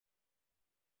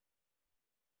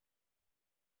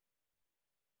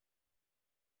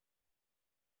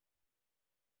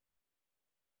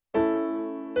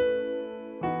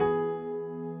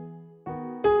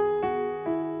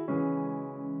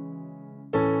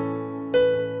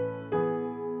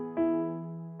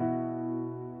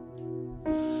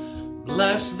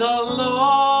Bless the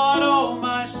Lord, oh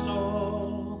my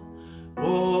soul,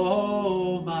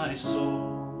 oh my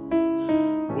soul.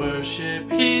 Worship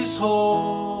His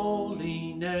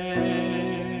holy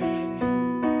name.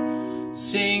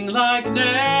 Sing like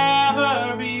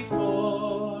never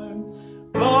before,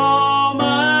 oh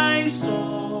my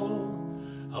soul.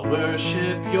 I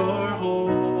worship your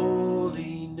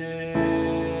holy name.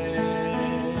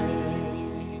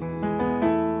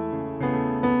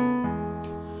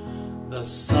 The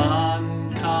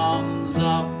sun comes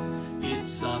up,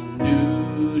 it's a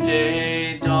new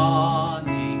day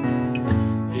dawning.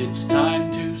 It's time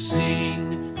to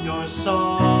sing your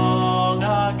song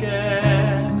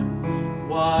again.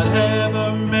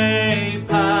 Whatever may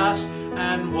pass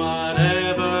and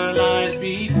whatever lies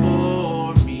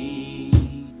before me,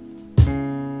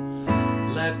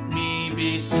 let me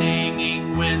be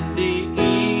singing when the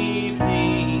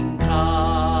evening comes.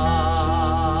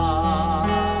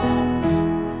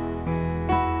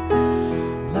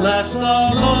 Bless the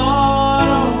Lord,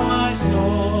 oh my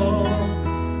soul,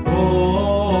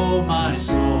 oh my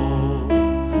soul.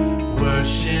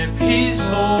 Worship His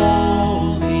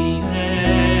holy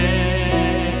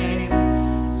name.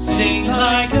 Sing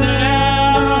like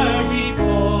never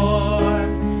before,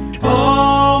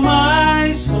 oh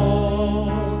my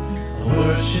soul.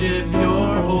 Worship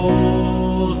your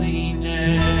holy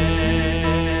name.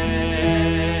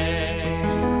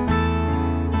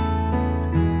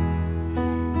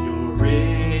 You're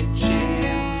rich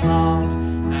in love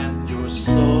and you're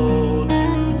slow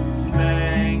to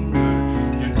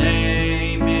anger. Your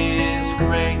name is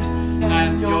great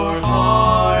and your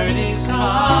heart is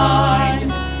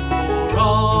kind. For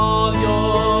all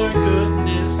your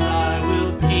goodness I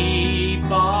will keep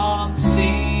on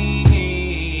singing.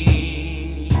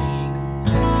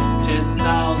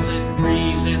 10,000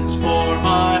 reasons for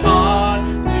my heart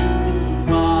to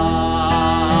find.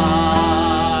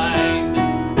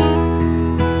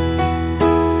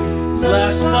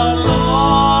 Bless the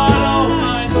Lord, oh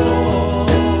my soul,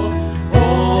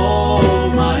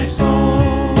 oh my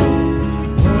soul.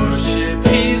 Worship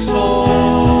His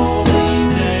holy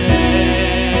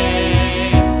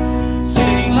name.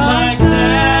 Sing like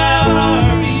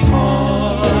never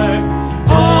before,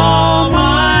 oh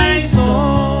my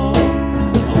soul.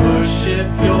 Worship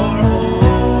your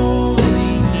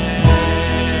holy name.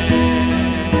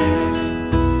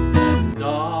 And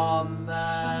on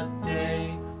that day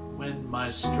when my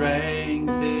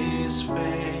strength is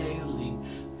failing,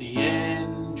 the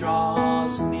end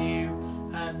draws near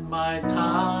and my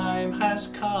time has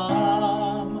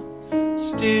come,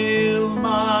 still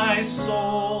my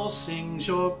soul sings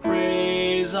your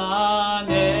praise unending.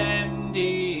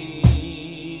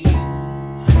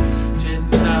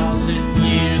 10,000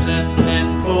 years and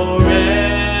then forevermore.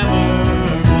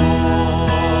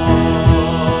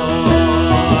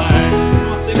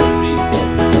 Come on, sing with me.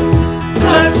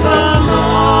 Bless the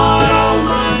Lord, oh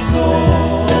my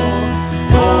soul,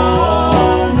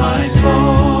 oh my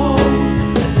soul.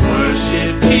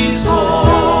 Worship His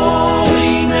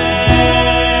holy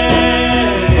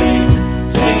name.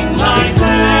 Sing like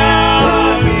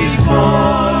never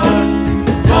before,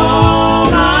 oh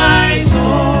my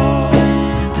soul.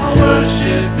 I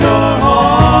worship your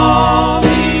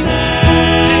holy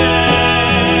name.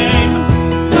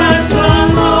 Bless the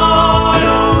Lord,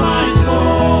 oh my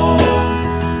soul,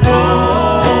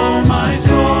 oh my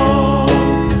soul.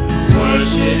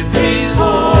 Worship His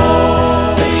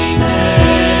holy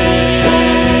name.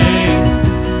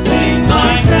 Sing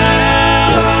like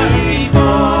never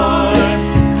before,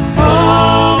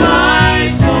 oh my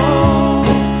soul.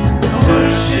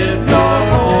 Worship your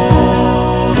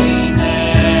holy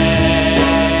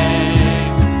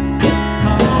name.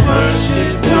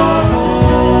 Worship your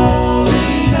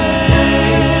holy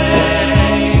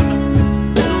name.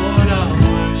 Lord, I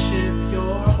worship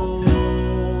your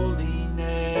holy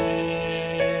name.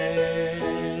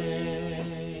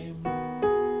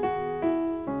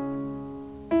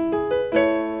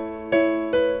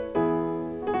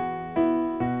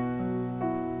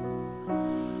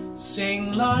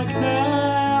 Sing like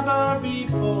never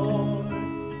before,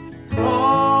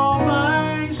 oh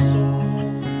my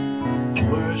soul.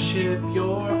 Worship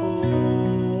your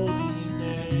holy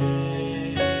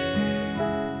name.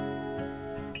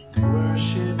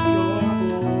 Worship your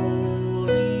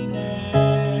holy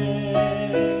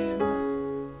name.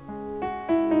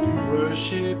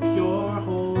 Worship your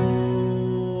holy